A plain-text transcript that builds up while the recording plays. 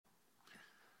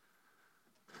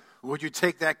would you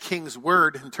take that King's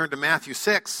word and turn to Matthew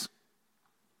 6?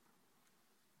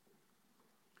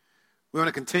 We want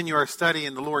to continue our study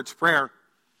in the Lord's Prayer.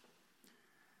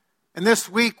 And this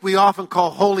week we often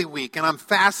call Holy Week, and I'm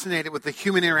fascinated with the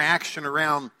human interaction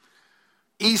around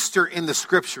Easter in the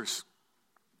Scriptures.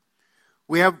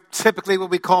 We have typically what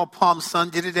we call Palm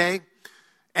Sunday today,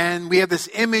 and we have this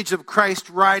image of Christ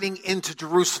riding into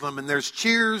Jerusalem, and there's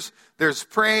cheers, there's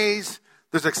praise,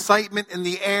 there's excitement in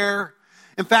the air.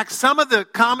 In fact, some of the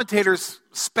commentators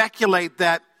speculate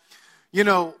that,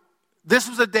 this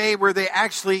was a day where they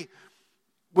actually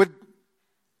would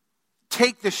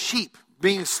take the sheep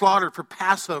being slaughtered for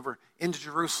Passover into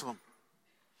Jerusalem.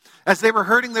 As they were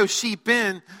herding those sheep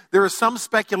in, there was some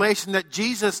speculation that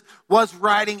Jesus was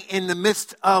riding in the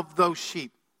midst of those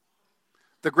sheep,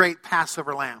 the great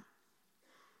Passover lamb.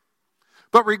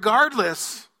 But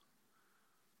regardless,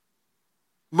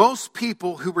 most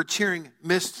people who were cheering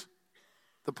missed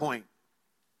the point.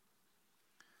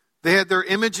 They had their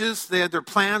images, they had their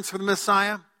plans for the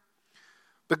Messiah,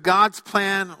 but God's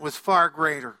plan was far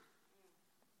greater.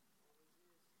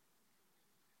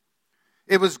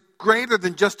 It was greater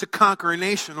than just to conquer a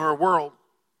nation or a world.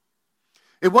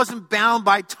 It wasn't bound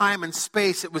by time and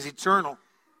space. It was eternal.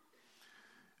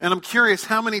 And I'm curious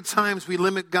how many times we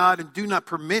limit God and do not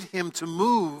permit Him to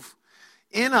move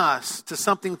in us to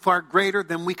something far greater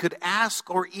than we could ask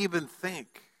or even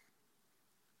think.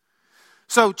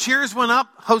 So cheers went up,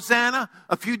 Hosanna.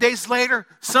 A few days later,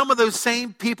 some of those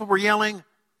same people were yelling,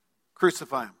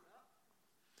 crucify Him.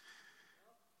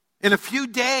 In a few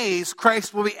days,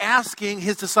 Christ will be asking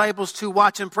His disciples to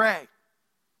watch and pray.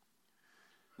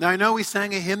 Now, I know we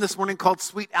sang a hymn this morning called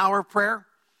Sweet Hour of Prayer.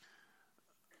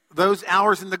 Those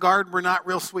hours in the garden were not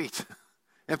real sweet.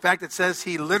 In fact, it says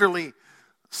He literally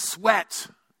sweat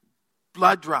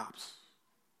blood drops.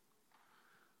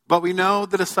 But we know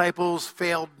the disciples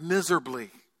failed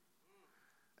miserably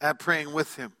at praying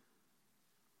with Him.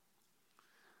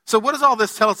 So what does all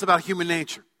this tell us about human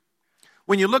nature?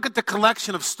 When you look at the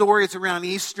collection of stories around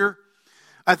Easter,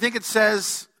 I think it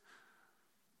says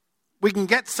we can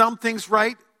get some things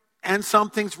right and some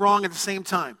things wrong at the same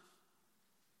time.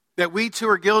 That we too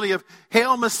are guilty of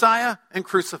hail Messiah and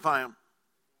crucify Him.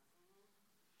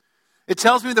 It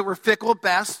tells me that we're fickle at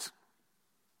best.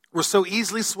 We're so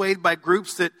easily swayed by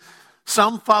groups that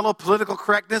some follow political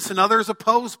correctness and others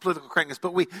oppose political correctness.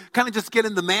 But we kind of just get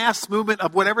in the mass movement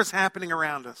of whatever's happening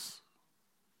around us.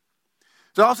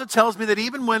 It also tells me that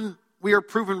even when we are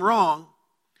proven wrong,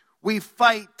 we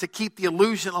fight to keep the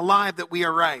illusion alive that we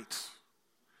are right.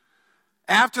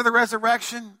 After the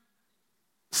resurrection,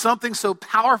 something so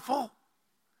powerful,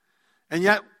 and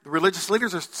yet the religious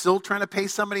leaders are still trying to pay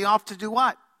somebody off to do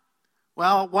what?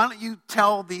 Well, why don't you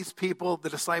tell these people the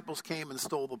disciples came and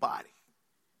stole the body?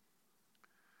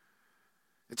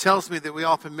 It tells me that we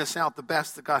often miss out the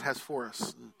best that God has for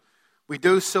us. We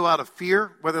do so out of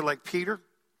fear, whether like Peter,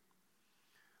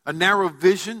 a narrow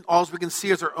vision, all we can see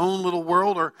is our own little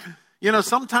world, or,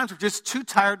 sometimes we're just too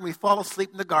tired and we fall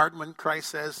asleep in the garden when Christ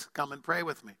says, come and pray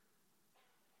with me.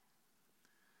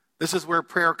 This is where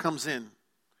prayer comes in.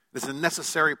 It's a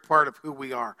necessary part of who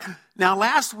we are. Now,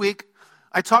 last week,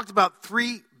 I talked about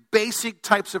 3 basic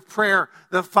types of prayer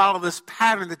that follow this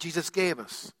pattern that Jesus gave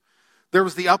us. There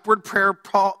was the upward prayer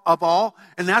of all,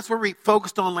 and that's where we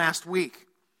focused on last week.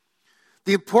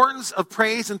 The importance of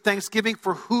praise and thanksgiving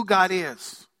for who God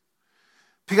is.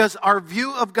 Because our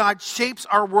view of God shapes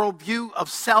our worldview of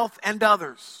self and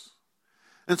others.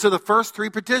 And so the first 3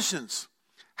 petitions,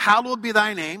 hallowed be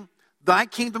thy name, thy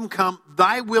kingdom come,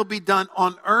 thy will be done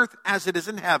on earth as it is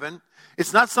in heaven.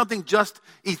 It's not something just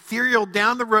ethereal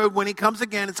down the road when He comes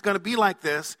again. It's going to be like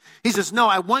this. He says, no,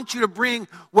 I want you to bring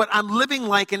what I'm living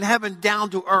like in heaven down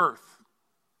to earth.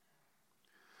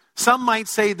 Some might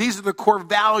say these are the core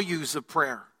values of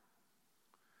prayer.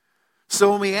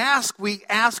 So when we ask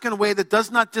in a way that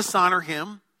does not dishonor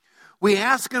Him. We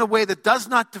ask in a way that does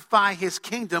not defy His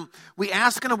kingdom. We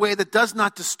ask in a way that does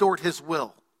not distort His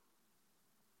will.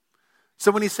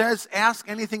 So when He says, ask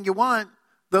anything you want,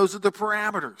 those are the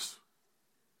parameters.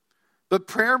 But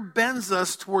prayer bends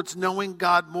us towards knowing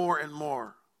God more and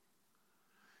more.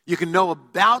 You can know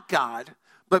about God,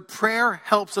 but prayer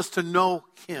helps us to know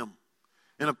Him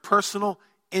in a personal,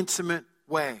 intimate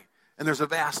way. And there's a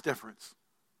vast difference.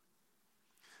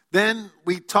 Then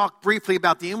we talked briefly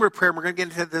about the inward prayer. We're going to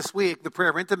get into this week, the prayer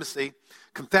of intimacy,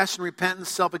 confession, repentance,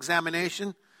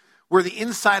 self-examination, where the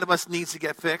inside of us needs to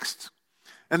get fixed.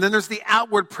 And then there's the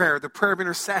outward prayer, the prayer of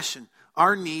intercession,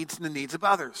 our needs and the needs of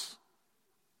others.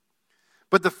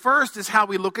 But the first is how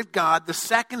we look at God. The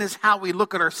second is how we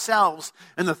look at ourselves.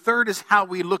 And the third is how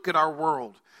we look at our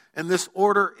world. and this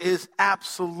order is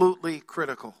absolutely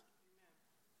critical.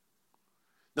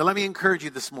 Now let me encourage you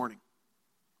this morning.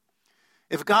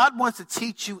 If God wants to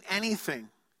teach you anything,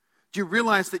 do you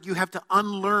realize that you have to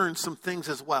unlearn some things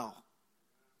as well?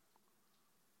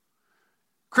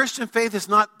 Christian faith is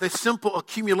not the simple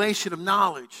accumulation of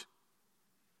knowledge.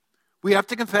 We have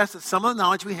to confess that some of the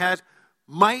knowledge we had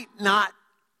might not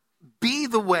be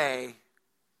the way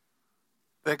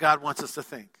that God wants us to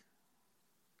think.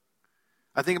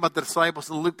 I think about the disciples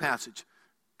in the Luke passage.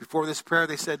 Before this prayer,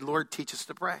 they said, Lord, teach us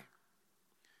to pray.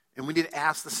 And we need to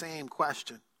ask the same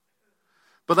question.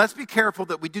 But let's be careful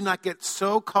that we do not get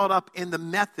so caught up in the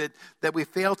method that we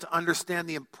fail to understand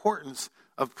the importance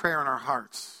of prayer in our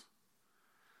hearts.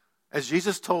 As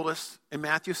Jesus told us in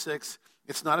Matthew 6,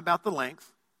 it's not about the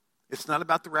length. It's not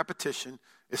about the repetition.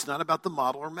 It's not about the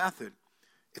model or method.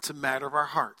 It's a matter of our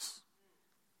hearts.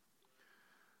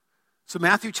 So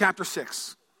Matthew chapter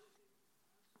 6.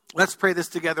 Let's pray this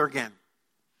together again.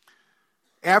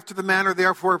 After the manner,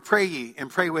 therefore, pray ye, and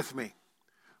pray with me.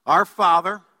 Our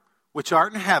Father, which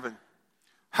art in heaven,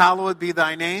 hallowed be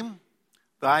thy name.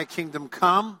 Thy kingdom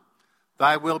come.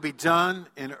 Thy will be done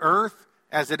in earth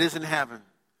as it is in heaven.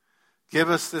 Give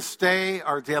us this day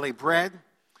our daily bread,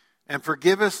 and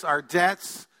forgive us our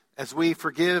debts as we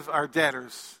forgive our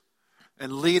debtors.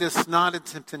 And lead us not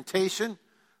into temptation,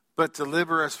 but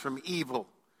deliver us from evil.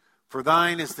 For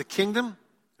thine is the kingdom,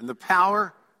 and the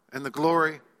power, and the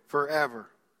glory forever.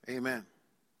 Amen.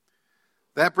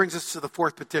 That brings us to the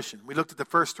fourth petition. We looked at the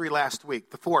first three last week.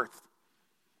 The fourth.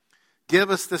 Give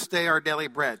us this day our daily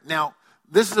bread. Now,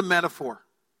 this is a metaphor.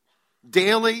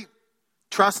 Daily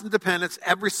trust and dependence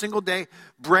every single day.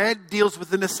 Bread deals with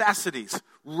the necessities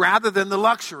rather than the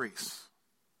luxuries.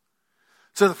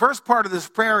 So the first part of this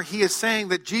prayer, he is saying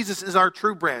that Jesus is our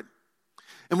true bread.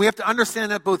 And we have to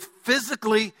understand that both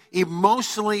physically,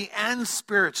 emotionally, and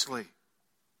spiritually.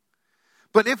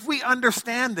 But if we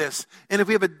understand this, and if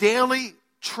we have a daily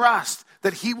trust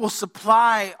that he will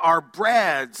supply our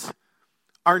breads,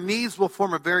 our needs will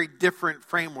form a very different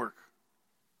framework.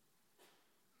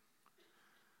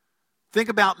 Think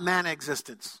about manna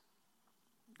existence.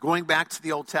 Going back to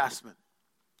the Old Testament.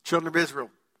 Children of Israel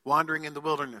wandering in the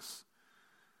wilderness.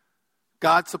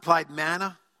 God supplied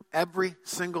manna every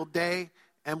single day.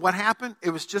 And what happened?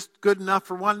 It was just good enough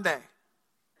for one day.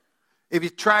 If you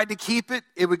tried to keep it,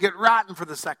 it would get rotten for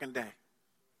the second day.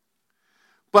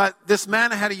 But this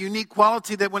manna had a unique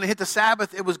quality that when it hit the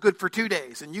Sabbath, it was good for 2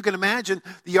 days. And you can imagine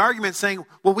the argument saying,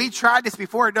 well, we tried this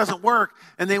before, it doesn't work.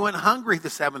 And they went hungry the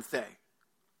seventh day.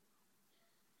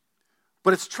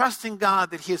 But it's trusting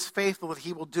God that he is faithful, that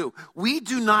he will do. We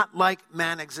do not like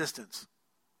manna existence.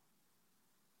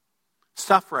 It's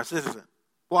tough for us, isn't it?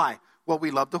 Why? Well,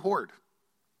 we love to hoard.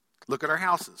 Look at our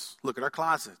houses. Look at our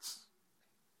closets.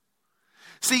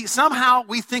 See, somehow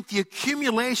we think the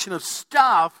accumulation of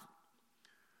stuff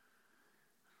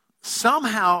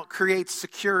somehow creates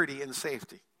security and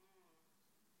safety.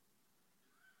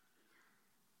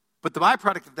 But the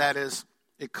byproduct of that is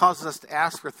it causes us to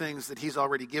ask for things that he's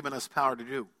already given us power to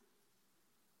do.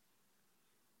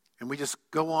 And we just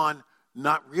go on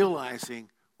not realizing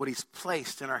what he's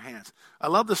placed in our hands. I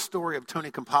love the story of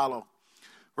Tony Campolo,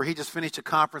 where he just finished a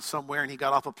conference somewhere and he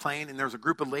got off a plane and there was a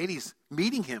group of ladies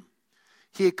meeting him.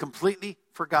 He had completely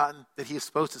forgotten that he is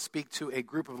supposed to speak to a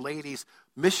group of ladies,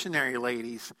 missionary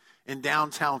ladies, in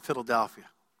downtown Philadelphia.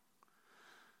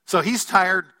 So he's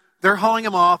tired. They're hauling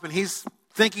him off, and he's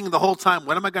thinking the whole time,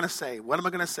 what am I going to say? What am I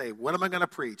going to say? What am I going to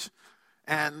preach?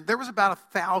 And there was about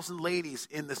 1,000 ladies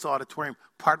in this auditorium,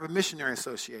 part of a missionary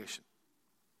association.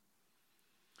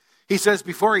 He says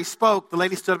before he spoke, the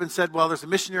lady stood up and said, well, there's a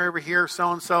missionary over here,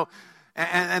 so-and-so,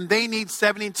 and they need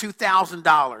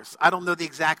 $72,000. I don't know the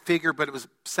exact figure, but it was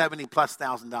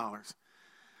 $70,000+.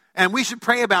 And we should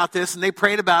pray about this. And they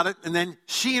prayed about it. And then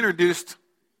she introduced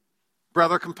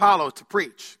Brother Campolo to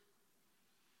preach.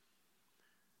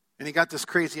 And he got this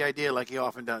crazy idea like he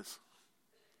often does.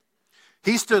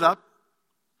 He stood up.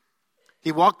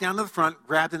 He walked down to the front,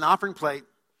 grabbed an offering plate,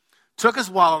 took his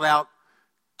wallet out,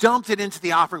 dumped it into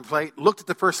the offering plate, looked at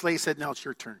the first lady, said, now it's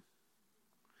your turn.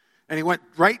 And he went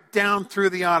right down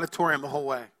through the auditorium the whole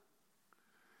way.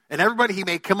 And everybody he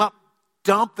made come up,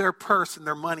 dump their purse and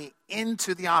their money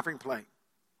into the offering plate.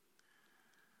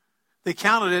 They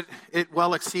counted it. It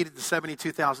well exceeded the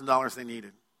 $72,000 they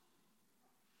needed.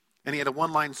 And he had a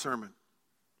one-line sermon.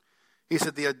 He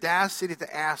said, the audacity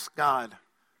to ask God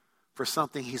for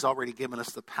something he's already given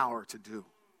us the power to do.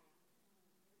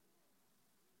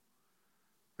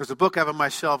 There's a book I have on my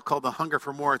shelf called The Hunger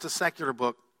for More. It's a secular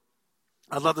book.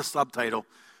 I love the subtitle.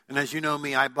 And as you know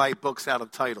me, I buy books out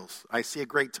of titles. I see a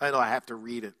great title, I have to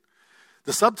read it.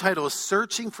 The subtitle is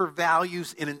Searching for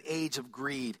Values in an Age of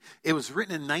Greed. It was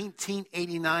written in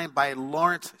 1989 by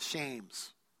Lawrence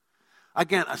Shames.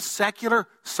 Again, a secular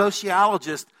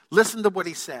sociologist. Listen to what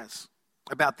he says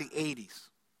about the 80s.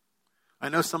 I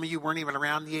know some of you weren't even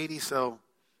around in the 80s, so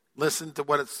listen to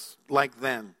what it's like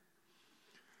then.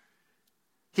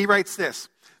 He writes this.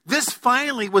 This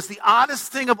finally was the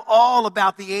oddest thing of all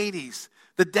about the 80s.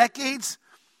 The decade's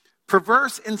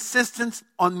perverse insistence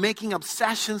on making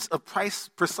obsessions of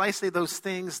precisely those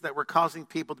things that were causing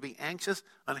people to be anxious,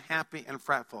 unhappy, and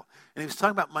fretful. And he was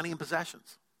talking about money and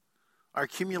possessions. Our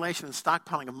accumulation and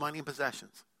stockpiling of money and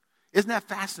possessions. Isn't that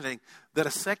fascinating that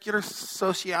a secular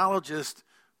sociologist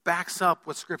backs up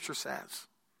what Scripture says?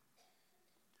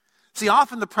 See,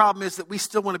 often the problem is that we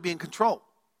still want to be in control.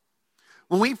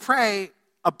 When we pray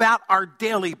about our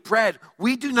daily bread,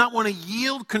 we do not want to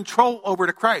yield control over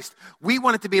to Christ. We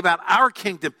want it to be about our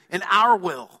kingdom and our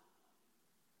will.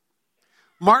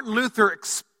 Martin Luther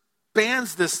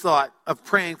expands this thought of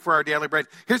praying for our daily bread.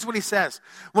 Here's what he says.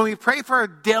 When we pray for our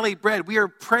daily bread, we are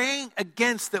praying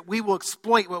against that we will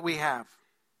exploit what we have.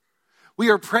 We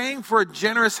are praying for a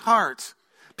generous heart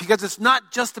because it's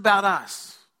not just about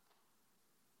us.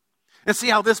 And see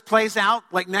how this plays out?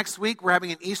 Like next week, we're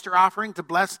having an Easter offering to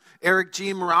bless Eric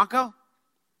G. in Morocco.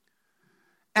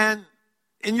 And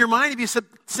in your mind, if you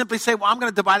simply say, well, I'm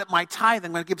going to divide up my tithe,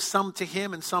 I'm going to give some to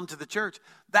him and some to the church.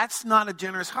 That's not a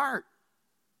generous heart.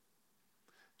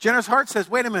 Generous heart says,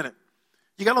 wait a minute.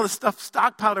 You got all this stuff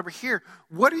stockpiled over here.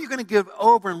 What are you going to give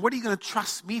over and what are you going to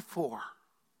trust me for?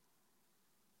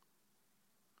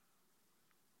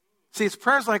 See, it's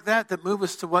prayers like that that move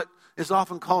us to what is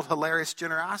often called hilarious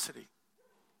generosity.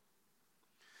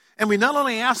 And we not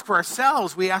only ask for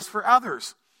ourselves, we ask for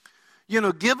others.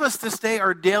 Give us this day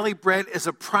our daily bread is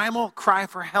a primal cry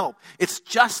for help. It's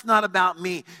just not about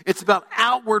me. It's about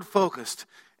outward focused.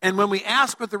 And when we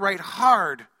ask with the right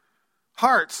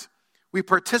hearts, we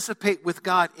participate with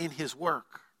God in his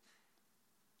work.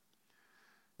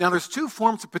 Now, there's two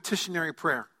forms of petitionary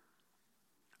prayer.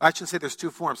 I shouldn't say there's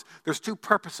two forms. There's two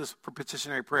purposes for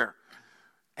petitionary prayer.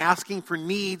 Asking for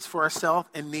needs for ourselves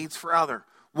and needs for other.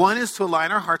 One is to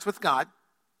align our hearts with God.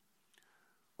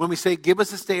 When we say, give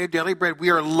us this day our daily bread, we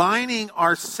are aligning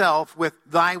ourselves with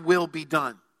thy will be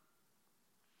done.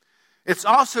 It's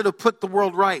also to put the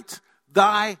world right.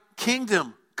 Thy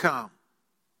kingdom come.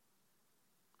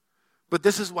 But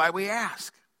this is why we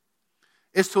ask.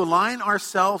 It's to align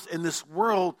ourselves in this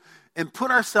world and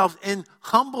put ourselves in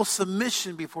humble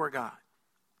submission before God.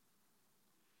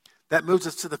 That moves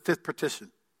us to the fifth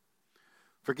petition.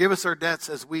 Forgive us our debts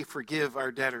as we forgive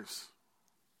our debtors.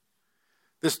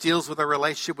 This deals with our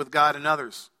relationship with God and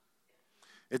others.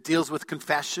 It deals with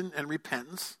confession and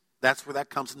repentance. That's where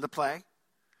that comes into play.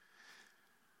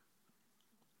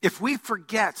 If we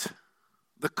forget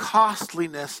the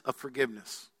costliness of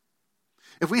forgiveness,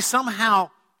 if we somehow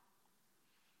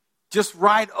just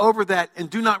ride over that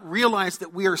and do not realize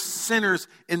that we are sinners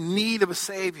in need of a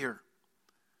Savior,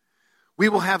 we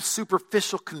will have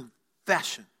superficial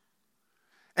confession.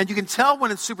 And you can tell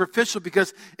when it's superficial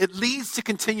because it leads to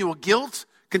continual guilt,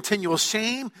 continual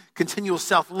shame, continual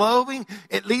self-loathing.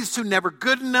 It leads to never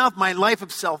good enough, my life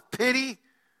of self-pity.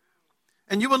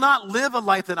 And you will not live a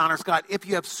life that honors God if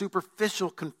you have superficial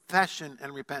confession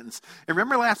and repentance. And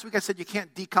remember last week I said you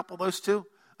can't decouple those two?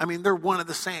 I mean, they're one and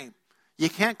the same. You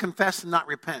can't confess and not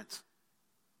repent.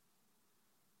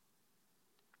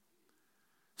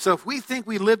 So if we think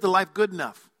we lived a life good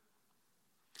enough,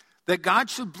 that God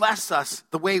should bless us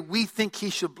the way we think he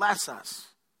should bless us.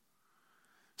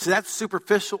 So that's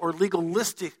superficial or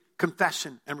legalistic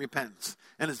confession and repentance.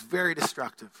 And it's very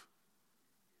destructive.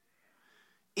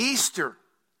 Easter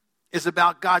is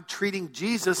about God treating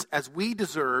Jesus as we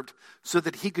deserved so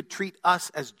that he could treat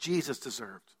us as Jesus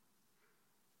deserved.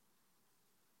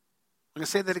 I'm going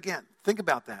to say that again. Think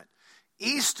about that.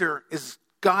 Easter is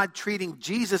God treating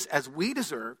Jesus as we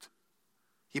deserved.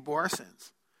 He bore our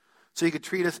sins. So he could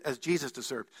treat us as Jesus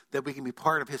deserved, that we can be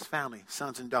part of his family,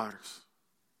 sons and daughters.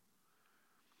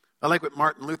 I like what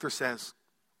Martin Luther says.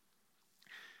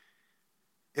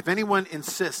 If anyone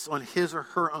insists on his or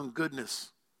her own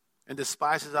goodness and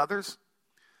despises others,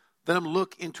 let him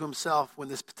look into himself when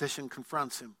this petition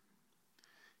confronts him.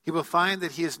 He will find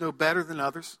that he is no better than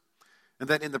others, and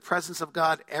that in the presence of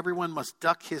God, everyone must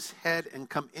duck his head and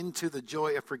come into the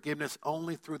joy of forgiveness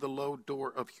only through the low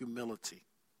door of humility.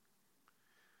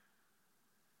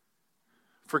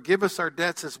 Forgive us our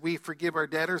debts as we forgive our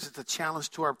debtors. It's a challenge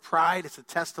to our pride. It's a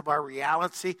test of our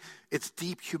reality. It's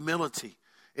deep humility.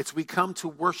 It's we come to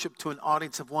worship to an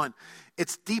audience of one.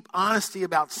 It's deep honesty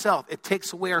about self. It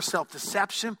takes away our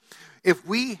self-deception. If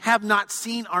we have not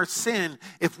seen our sin,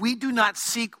 if we do not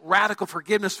seek radical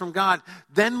forgiveness from God,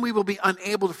 then we will be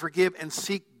unable to forgive and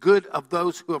seek good of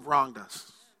those who have wronged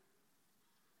us.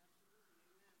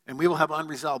 And we will have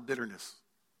unresolved bitterness.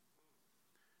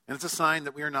 And it's a sign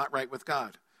that we are not right with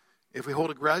God. If we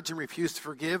hold a grudge and refuse to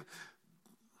forgive,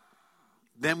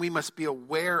 then we must be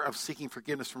aware of seeking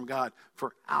forgiveness from God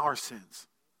for our sins.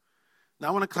 Now,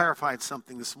 I want to clarify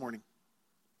something this morning.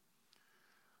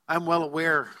 I'm well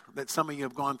aware that some of you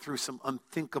have gone through some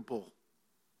unthinkable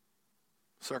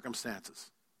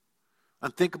circumstances,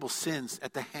 unthinkable sins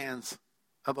at the hands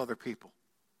of other people.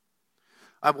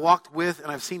 I've walked with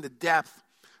and I've seen the depth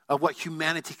of what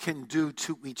humanity can do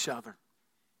to each other.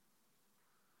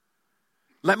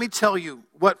 Let me tell you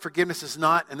what forgiveness is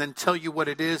not, and then tell you what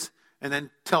it is, and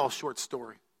then tell a short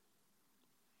story.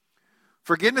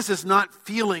 Forgiveness is not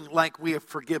feeling like we have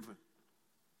forgiven.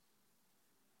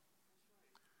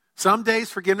 Some days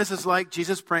forgiveness is like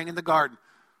Jesus praying in the garden.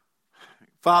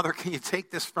 Father, can you take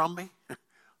this from me?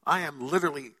 I am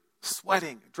literally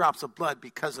sweating drops of blood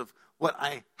because of what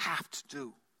I have to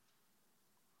do.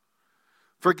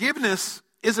 Forgiveness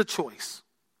is a choice.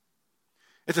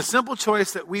 It's a simple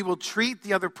choice that we will treat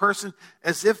the other person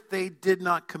as if they did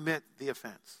not commit the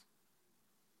offense.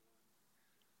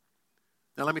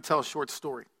 Now let me tell a short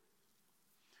story.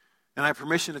 And I have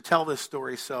permission to tell this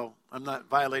story, so I'm not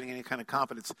violating any kind of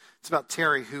confidence. It's about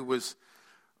Terry,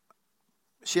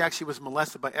 she actually was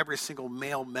molested by every single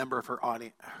male member of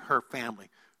her family,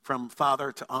 from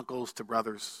father to uncles to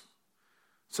brothers.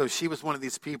 So she was one of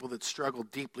these people that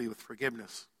struggled deeply with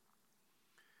forgiveness.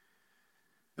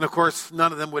 And of course,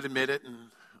 none of them would admit it. And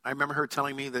I remember her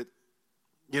telling me that,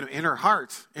 in her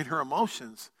heart, in her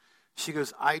emotions, she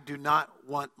goes, I do not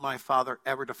want my father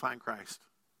ever to find Christ.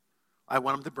 I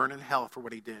want him to burn in hell for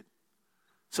what he did.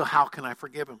 So how can I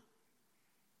forgive him?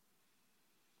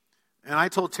 And I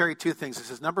told Terry two things. I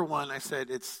says, number one, I said,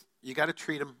 you got to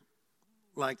treat him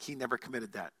like he never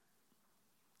committed that.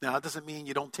 Now, it doesn't mean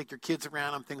you don't take your kids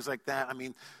around him, things like that. I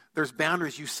mean, there's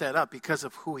boundaries you set up because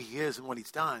of who he is and what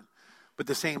he's done. But at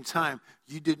the same time,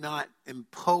 you did not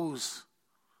impose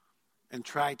and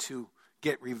try to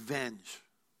get revenge.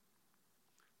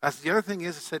 That's the other thing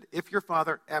is, I said, if your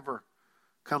father ever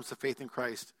comes to faith in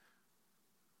Christ,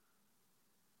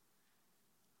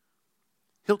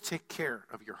 he'll take care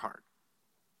of your heart.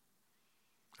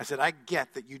 I said, I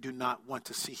get that you do not want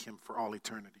to see him for all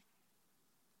eternity.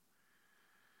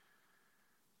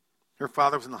 Her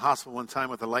father was in the hospital one time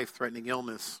with a life-threatening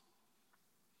illness.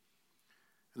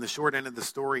 And the short end of the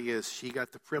story is she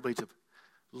got the privilege of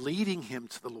leading him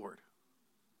to the Lord.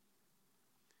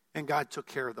 And God took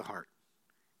care of the heart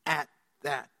at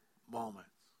that moment.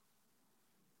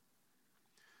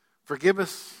 Forgive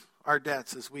us our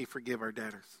debts as we forgive our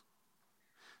debtors.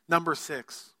 Number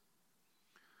 6,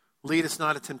 lead us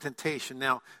not into temptation.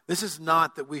 Now, this is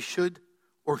not that we should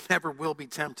or never will be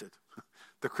tempted.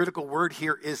 The critical word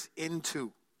here is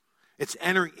into. It's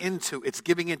entering into. It's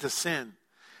giving into sin.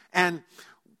 And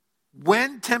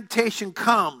when temptation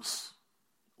comes,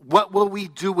 what will we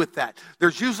do with that?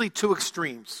 There's usually two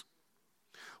extremes.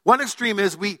 One extreme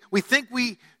is we think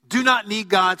we do not need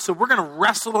God, so we're going to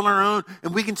wrestle on our own,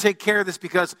 and we can take care of this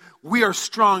because we are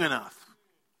strong enough.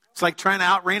 It's like trying to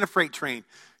outrun a freight train.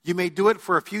 You may do it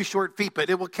for a few short feet, but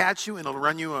it will catch you and it'll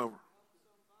run you over.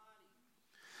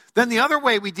 Then the other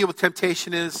way we deal with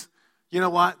temptation is, you know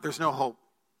what? There's no hope.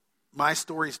 My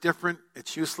story's different.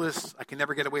 It's useless. I can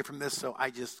never get away from this, so I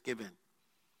just give in.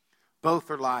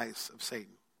 Both are lies of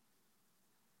Satan.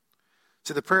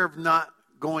 So the prayer of not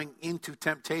going into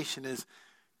temptation is,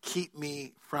 keep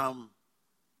me from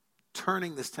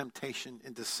turning this temptation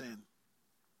into sin.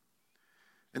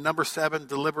 And number 7,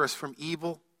 deliver us from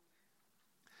evil.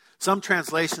 Some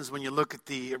translations, when you look at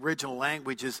the original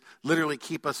languages, literally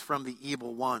keep us from the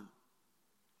evil one.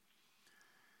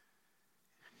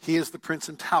 He is the prince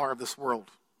and power of this world,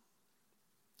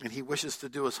 and he wishes to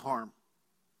do us harm.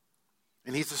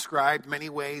 And he's described many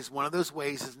ways. One of those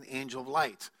ways is an angel of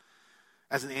light.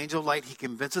 As an angel of light, he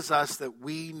convinces us that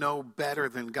we know better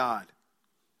than God,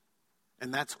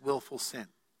 and that's willful sin.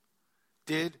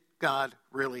 Did God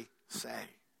really say?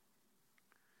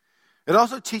 It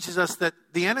also teaches us that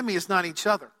the enemy is not each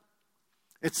other.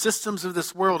 It's systems of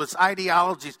this world. It's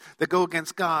ideologies that go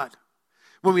against God.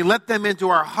 When we let them into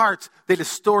our hearts, they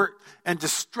distort and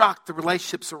destruct the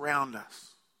relationships around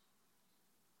us.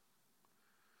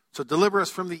 So deliver us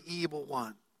from the evil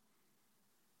one.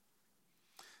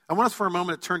 I want us for a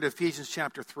moment to turn to Ephesians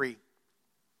chapter 3.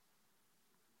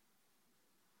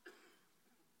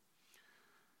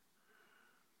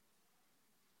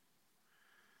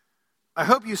 I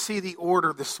hope you see the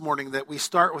order this morning, that we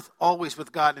start with always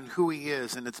with God and who he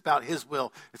is, and it's about his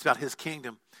will, it's about his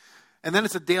kingdom. And then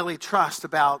it's a daily trust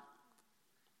about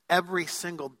every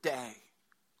single day.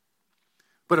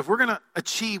 But if we're going to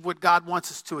achieve what God wants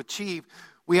us to achieve,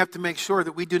 we have to make sure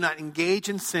that we do not engage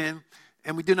in sin,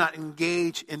 and we do not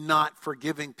engage in not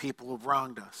forgiving people who've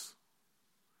wronged us.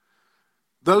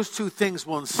 Those two things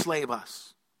will enslave us.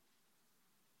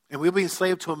 And we'll be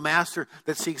enslaved to a master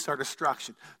that seeks our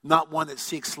destruction, not one that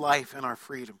seeks life and our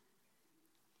freedom.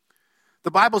 The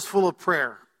Bible's full of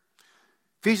prayer.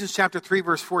 Ephesians chapter 3,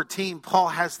 verse 14, Paul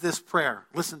has this prayer.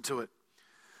 Listen to it.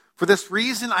 For this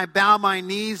reason I bow my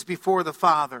knees before the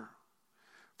Father,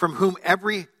 from whom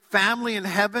every family in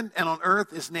heaven and on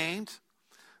earth is named,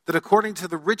 that according to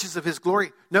the riches of his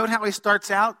glory, note how he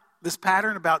starts out this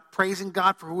pattern about praising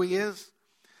God for who he is.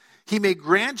 He may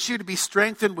grant you to be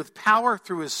strengthened with power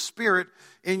through his Spirit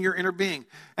in your inner being.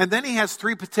 And then he has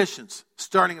three petitions,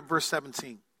 starting at verse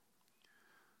 17.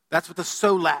 That's what the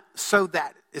so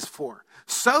that is for.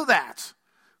 So that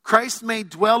Christ may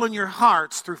dwell in your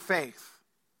hearts through faith,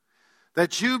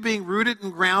 that you, being rooted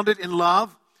and grounded in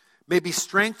love, may be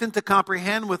strengthened to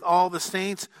comprehend with all the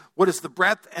saints what is the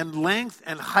breadth and length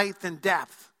and height and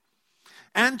depth,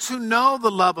 and to know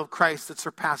the love of Christ that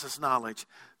surpasses knowledge,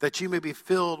 that you may be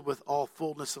filled with all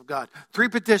fullness of God. Three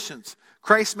petitions.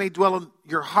 Christ may dwell in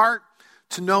your heart,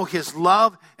 to know his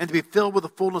love, and to be filled with the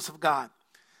fullness of God.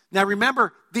 Now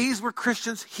remember, these were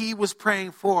Christians he was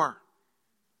praying for.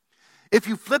 If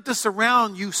you flip this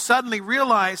around, you suddenly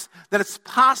realize that it's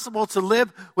possible to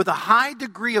live with a high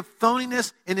degree of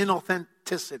phoniness and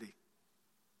inauthenticity.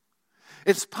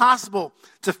 It's possible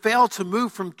to fail to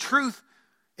move from truth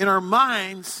in our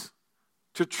minds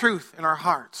to truth in our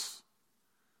hearts.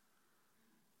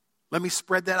 Let me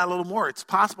spread that out a little more. It's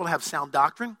possible to have sound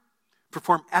doctrine,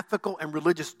 perform ethical and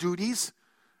religious duties,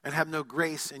 and have no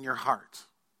grace in your heart.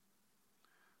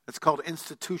 It's called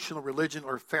institutional religion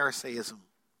or Pharisaism.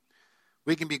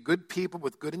 We can be good people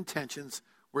with good intentions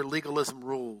where legalism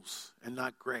rules and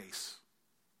not grace.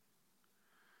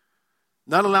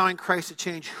 Not allowing Christ to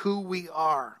change who we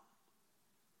are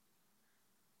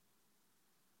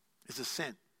is a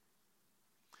sin.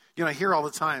 You know, I hear all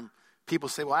the time people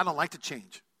say, well, I don't like to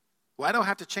change. Well, I don't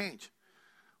have to change.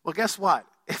 Well, guess what?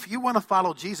 If you want to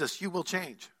follow Jesus, you will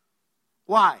change.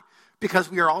 Why? Because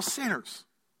we are all sinners.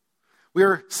 We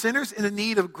are sinners in the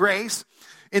need of grace,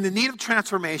 in the need of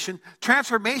transformation.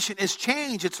 Transformation is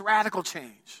change. It's radical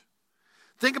change.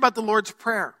 Think about the Lord's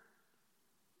Prayer.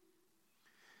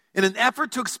 In an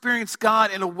effort to experience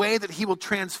God in a way that he will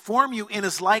transform you in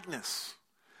his likeness.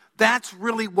 That's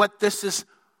really what this is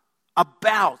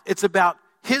about. It's about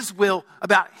his will,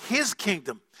 about his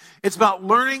kingdom. It's about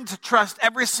learning to trust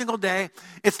every single day.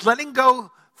 It's letting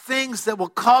go things that will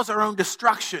cause our own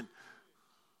destruction.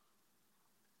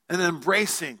 And then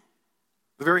embracing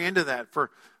the very end of that. For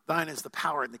thine is the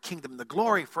power and the kingdom and the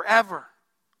glory forever.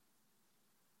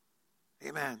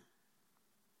 Amen.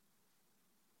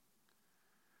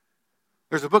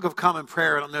 There's a book of common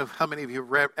prayer. I don't know how many of you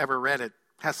have ever read it. It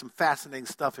has some fascinating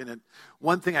stuff in it.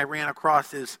 One thing I ran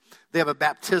across is they have a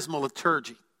baptismal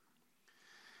liturgy.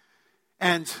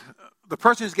 And the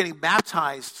person who's getting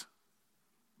baptized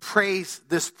prays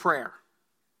this prayer.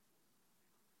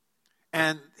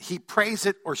 And he prays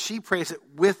it, or she prays it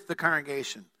with the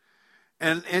congregation.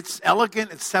 And it's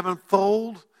elegant, it's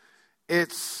sevenfold.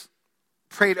 It's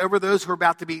prayed over those who are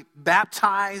about to be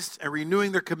baptized and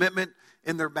renewing their commitment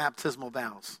in their baptismal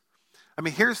vows. I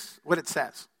mean, here's what it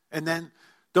says. And then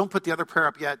don't put the other prayer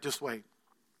up yet, just wait.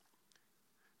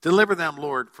 Deliver them,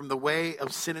 Lord, from the way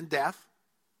of sin and death.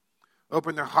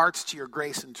 Open their hearts to your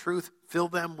grace and truth. Fill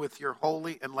them with your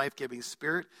holy and life-giving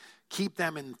Spirit. Keep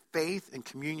them in faith and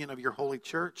communion of your holy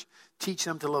church. Teach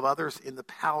them to love others in the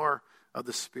power of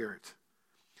the Spirit.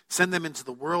 Send them into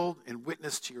the world and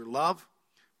witness to your love.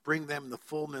 Bring them the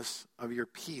fullness of your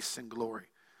peace and glory.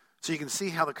 So you can see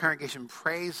how the congregation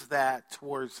prays that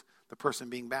towards the person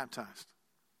being baptized.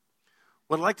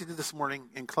 What I'd like to do this morning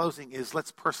in closing is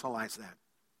let's personalize that.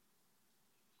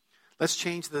 Let's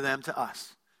change the them to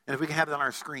us. And if we can have it on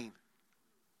our screen.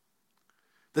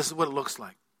 This is what it looks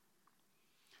like.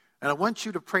 And I want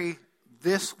you to pray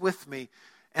this with me.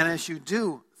 And as you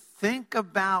do, think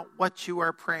about what you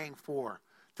are praying for.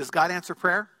 Does God answer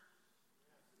prayer?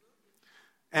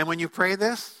 And when you pray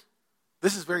this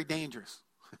is very dangerous.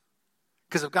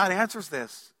 Because if God answers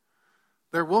this,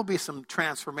 there will be some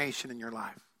transformation in your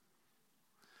life.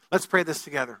 Let's pray this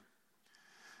together.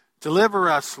 Deliver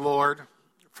us, Lord,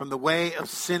 from the way of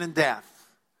sin and death.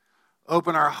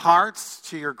 Open our hearts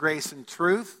to your grace and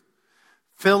truth.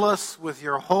 Fill us with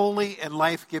your holy and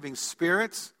life-giving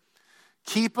spirits.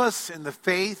 Keep us in the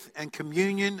faith and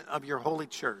communion of your holy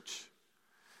church.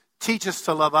 Teach us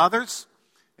to love others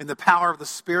in the power of the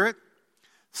Spirit.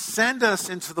 Send us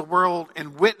into the world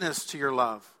and witness to your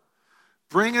love.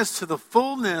 Bring us to the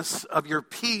fullness of your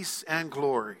peace and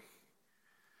glory.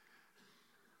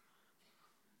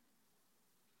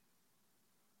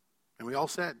 And we all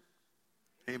said,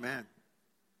 amen.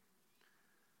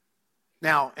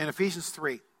 Now, in Ephesians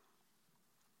 3,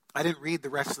 I didn't read the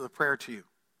rest of the prayer to you.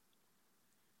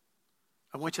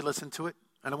 I want you to listen to it,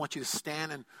 and I want you to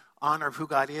stand in honor of who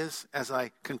God is as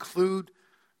I conclude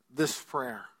this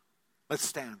prayer. Let's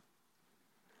stand.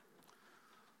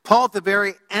 Paul, at the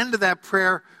very end of that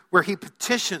prayer, where he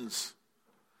petitions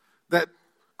that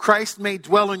Christ may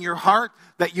dwell in your heart,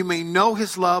 that you may know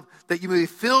his love, that you may be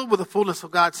filled with the fullness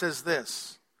of God, says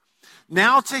this.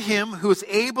 Now to him who is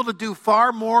able to do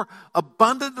far more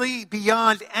abundantly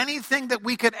beyond anything that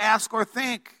we could ask or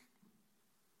think,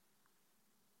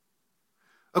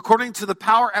 according to the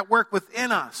power at work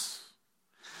within us.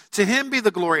 To him be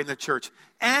the glory in the church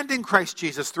and in Christ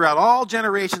Jesus throughout all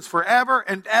generations, forever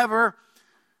and ever.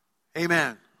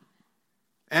 Amen.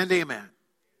 And amen.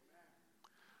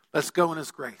 Let's go in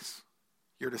his grace.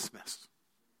 You're dismissed.